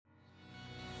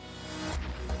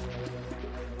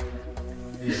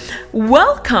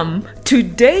Welcome to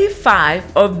day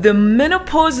 5 of the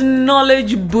Menopause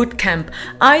Knowledge Bootcamp.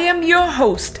 I am your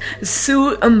host,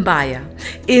 Sue Mbaya.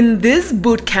 In this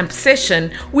bootcamp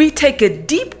session, we take a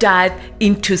deep dive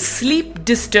into sleep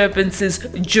disturbances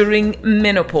during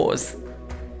menopause.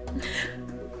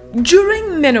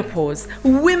 During menopause,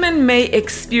 women may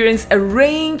experience a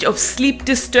range of sleep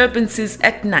disturbances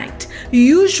at night,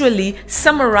 usually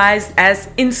summarized as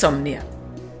insomnia.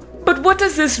 But what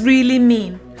does this really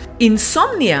mean?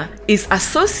 Insomnia is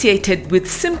associated with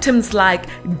symptoms like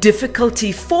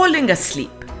difficulty falling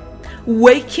asleep,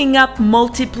 waking up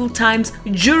multiple times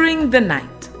during the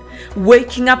night,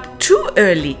 waking up too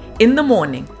early in the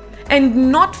morning,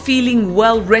 and not feeling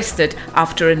well rested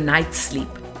after a night's sleep.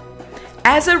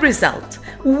 As a result,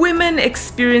 women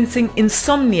experiencing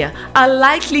insomnia are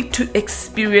likely to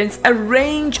experience a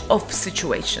range of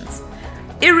situations: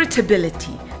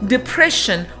 irritability,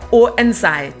 depression, or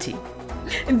anxiety,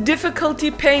 difficulty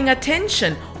paying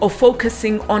attention or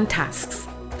focusing on tasks,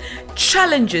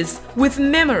 challenges with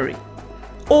memory,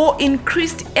 or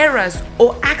increased errors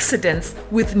or accidents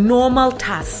with normal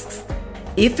tasks.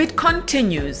 If it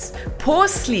continues, poor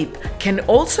sleep can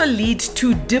also lead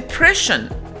to depression,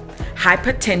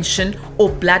 hypertension or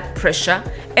blood pressure,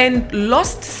 and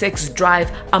lost sex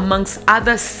drive, amongst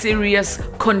other serious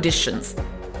conditions.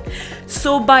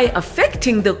 So by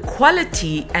affecting the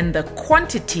quality and the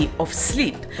quantity of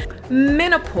sleep,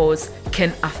 menopause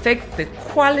can affect the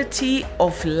quality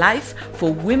of life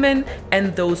for women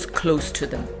and those close to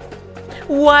them.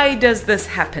 Why does this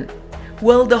happen?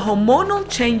 Well, the hormonal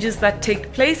changes that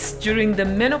take place during the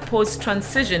menopause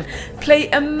transition play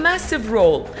a massive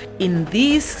role in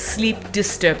these sleep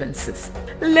disturbances.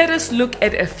 Let us look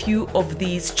at a few of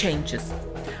these changes.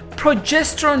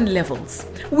 Progesterone levels.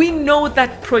 We know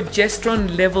that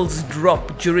progesterone levels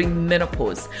drop during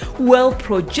menopause. Well,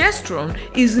 progesterone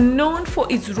is known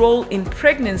for its role in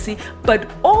pregnancy, but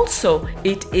also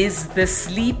it is the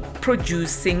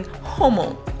sleep-producing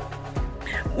hormone.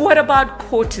 What about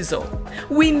cortisol?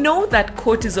 We know that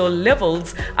cortisol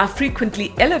levels are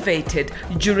frequently elevated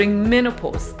during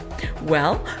menopause.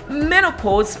 Well,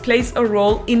 menopause plays a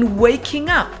role in waking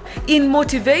up, in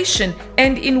motivation,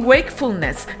 and in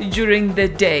wakefulness during the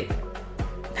day.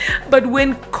 But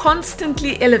when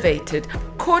constantly elevated,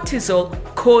 cortisol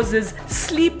causes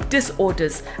sleep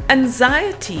disorders,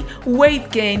 anxiety, weight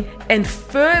gain, and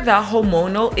further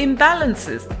hormonal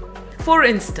imbalances. For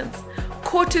instance,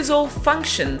 cortisol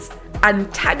functions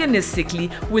antagonistically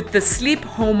with the sleep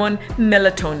hormone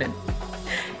melatonin.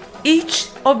 Each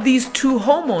of these two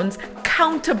hormones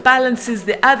counterbalances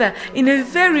the other in a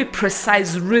very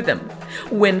precise rhythm.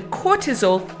 When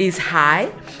cortisol is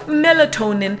high,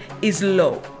 melatonin is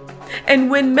low.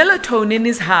 And when melatonin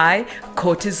is high,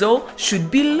 cortisol should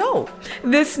be low.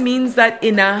 This means that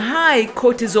in a high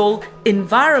cortisol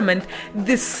environment,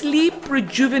 the sleep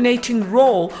rejuvenating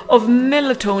role of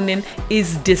melatonin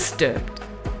is disturbed.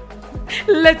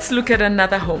 Let's look at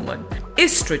another hormone,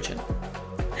 estrogen.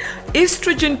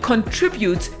 Estrogen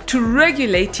contributes to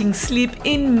regulating sleep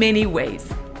in many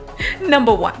ways.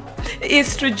 Number 1,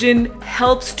 estrogen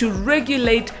helps to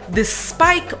regulate the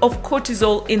spike of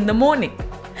cortisol in the morning.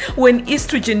 When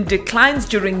estrogen declines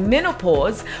during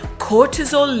menopause,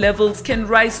 cortisol levels can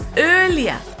rise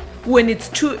earlier when it's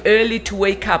too early to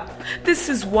wake up. This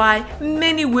is why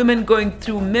many women going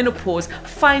through menopause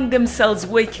find themselves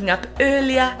waking up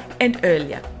earlier and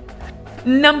earlier.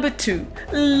 Number 2,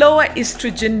 lower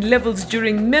estrogen levels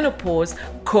during menopause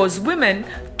cause women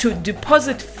to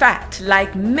deposit fat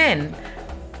like men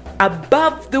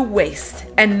above the waist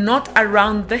and not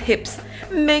around the hips,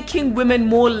 making women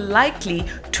more likely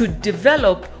to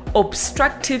develop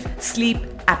obstructive sleep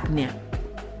apnea.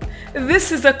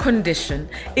 This is a condition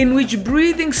in which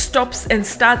breathing stops and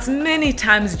starts many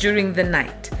times during the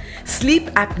night. Sleep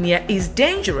apnea is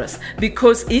dangerous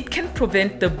because it can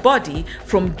prevent the body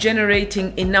from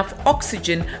generating enough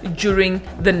oxygen during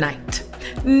the night.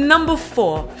 Number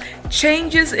 4,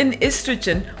 changes in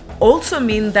estrogen also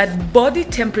mean that body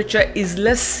temperature is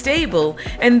less stable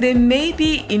and there may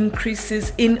be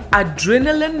increases in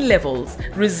adrenaline levels,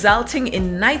 resulting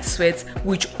in night sweats,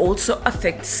 which also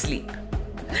affect sleep.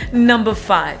 Number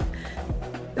 5,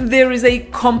 there is a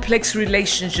complex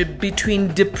relationship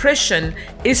between depression,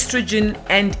 estrogen,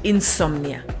 and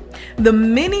insomnia. The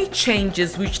many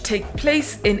changes which take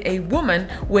place in a woman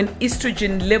when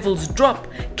estrogen levels drop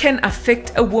can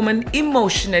affect a woman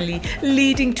emotionally,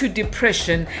 leading to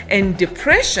depression, and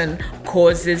depression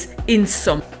causes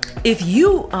insomnia. If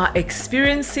you are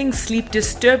experiencing sleep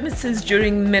disturbances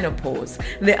during menopause,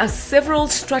 there are several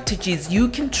strategies you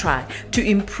can try to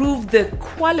improve the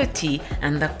quality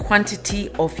and the quantity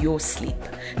of your sleep.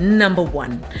 Number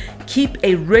 1, keep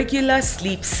a regular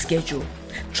sleep schedule.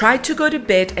 Try to go to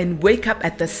bed and wake up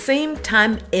at the same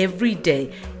time every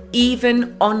day,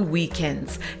 even on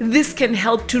weekends. This can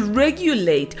help to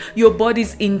regulate your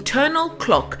body's internal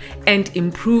clock and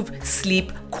improve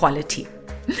sleep quality.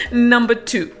 Number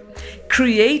 2,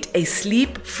 create a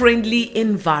sleep-friendly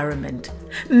environment.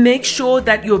 Make sure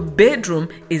that your bedroom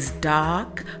is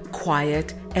dark,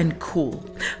 quiet, and cool.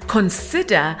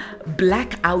 Consider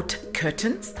blackout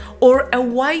curtains or a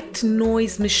white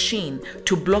noise machine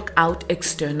to block out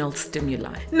external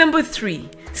stimuli. Number 3,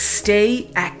 stay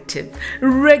active.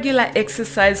 Regular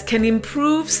exercise can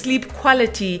improve sleep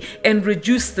quality and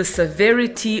reduce the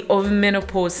severity of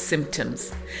menopause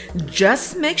symptoms.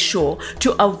 Just make sure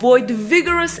to avoid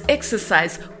vigorous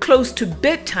exercise close to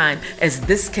bedtime, as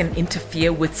this can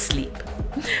interfere with sleep.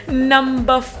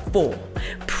 Number 4,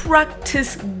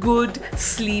 practice good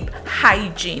sleep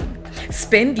hygiene.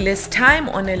 Spend less time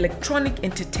on electronic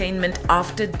entertainment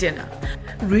after dinner.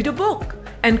 Read a book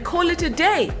and call it a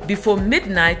day before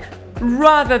midnight,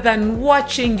 rather than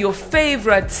watching your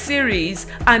favorite series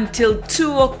until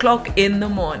 2 o'clock in the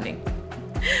morning.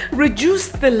 Reduce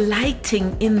the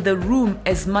lighting in the room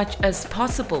as much as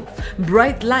possible.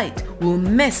 Bright light will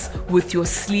mess with your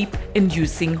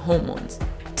sleep-inducing hormones.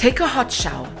 Take a hot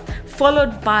shower,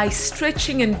 followed by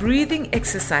stretching and breathing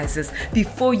exercises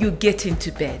before you get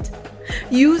into bed.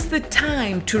 Use the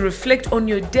time to reflect on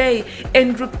your day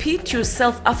and repeat your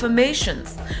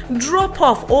self-affirmations. Drop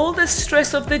off all the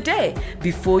stress of the day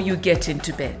before you get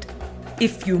into bed.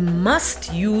 If you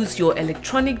must use your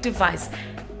electronic device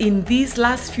in these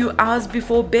last few hours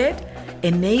before bed,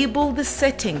 enable the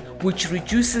setting which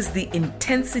reduces the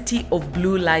intensity of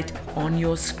blue light on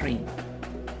your screen.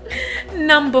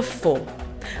 Number 4,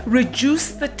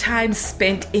 reduce the time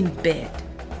spent in bed.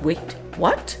 Wait,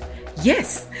 what?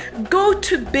 Yes, go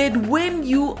to bed when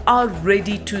you are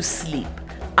ready to sleep.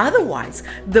 Otherwise,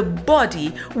 the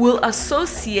body will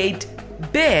associate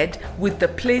bed with the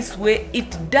place where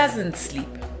it doesn't sleep.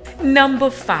 Number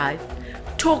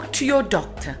 5, talk to your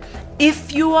doctor.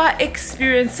 If you are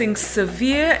experiencing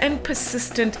severe and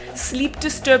persistent sleep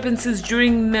disturbances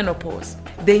during menopause,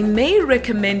 they may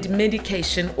recommend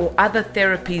medication or other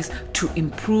therapies to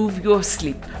improve your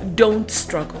sleep. Don't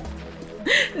struggle.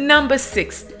 Number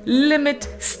 6, limit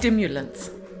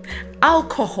stimulants.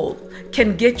 Alcohol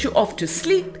can get you off to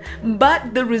sleep,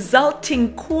 but the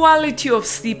resulting quality of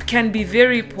sleep can be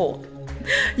very poor.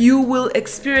 You will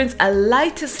experience a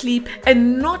lighter sleep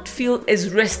and not feel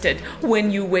as rested when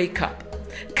you wake up.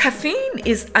 Caffeine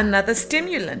is another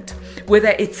stimulant,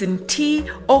 whether it's in tea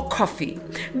or coffee.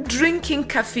 Drinking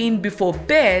caffeine before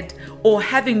bed or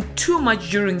having too much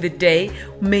during the day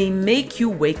may make you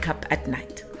wake up at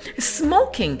night.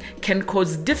 Smoking can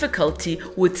cause difficulty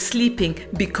with sleeping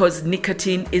because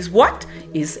nicotine is what?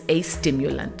 Is a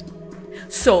stimulant.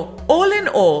 So, all in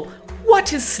all,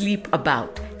 what is sleep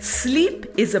about? Sleep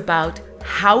is about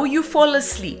how you fall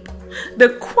asleep, the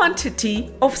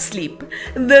quantity of sleep,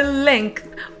 the length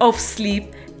of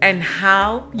sleep, and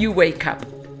how you wake up.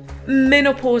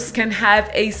 Menopause can have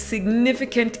a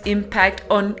significant impact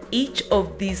on each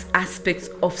of these aspects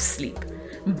of sleep.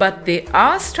 But there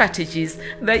are strategies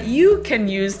that you can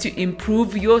use to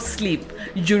improve your sleep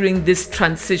during this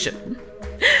transition.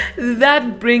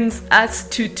 That brings us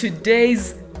to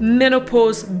today's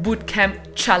Menopause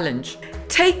Bootcamp Challenge.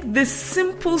 Take this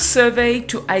simple survey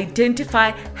to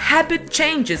identify habit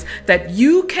changes that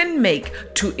you can make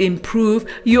to improve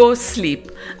your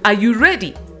sleep. Are you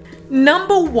ready?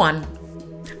 Number 1,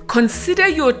 consider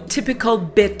your typical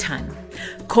bedtime.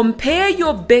 Compare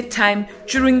your bedtime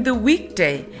during the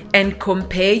weekday and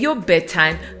compare your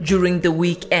bedtime during the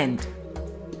weekend.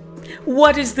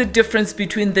 What is the difference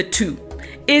between the two?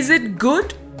 Is it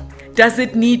good? Does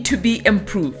it need to be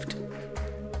improved?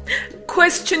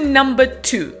 Question number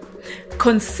 2.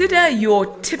 Consider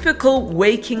your typical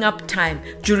waking up time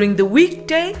during the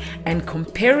weekday and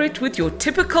compare it with your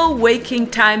typical waking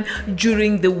time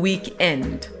during the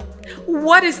weekend.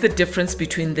 What is the difference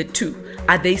between the two?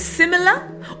 Are they similar,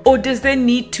 or does there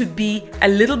need to be a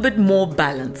little bit more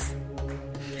balance?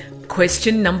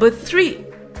 Question number 3.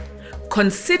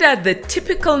 Consider the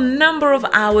typical number of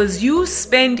hours you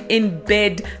spend in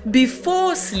bed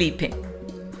before sleeping.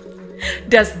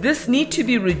 Does this need to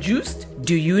be reduced?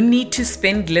 Do you need to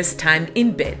spend less time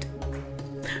in bed?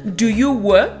 Do you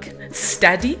work,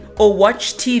 study, or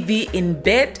watch TV in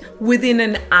bed within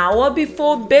an hour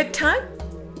before bedtime?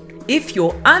 If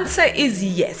your answer is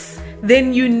yes,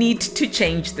 then you need to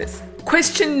change this.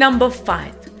 Question number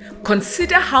 5.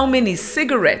 Consider how many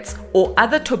cigarettes or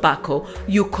other tobacco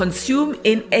you consume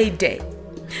in a day.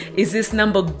 Is this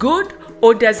number good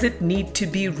or does it need to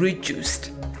be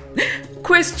reduced?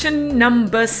 Question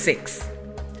number 6.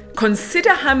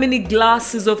 Consider how many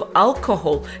glasses of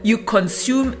alcohol you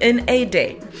consume in a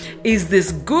day. Is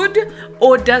this good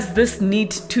or does this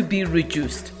need to be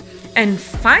reduced? And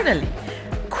finally,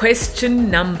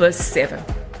 question number 7.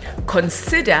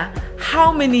 Consider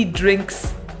how many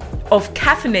drinks of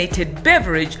caffeinated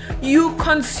beverage you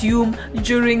consume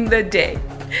during the day.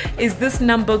 Is this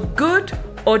number good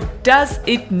or does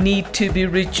it need to be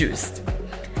reduced?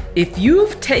 If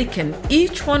you've taken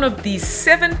each one of these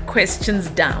 7 questions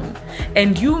down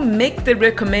and you make the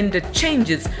recommended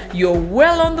changes, you're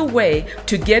well on the way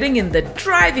to getting in the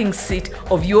driving seat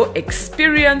of your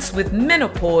experience with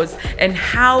menopause and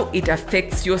how it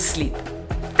affects your sleep.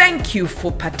 Thank you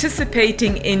for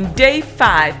participating in day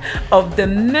 5 of the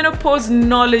Menopause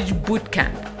Knowledge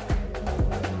Bootcamp.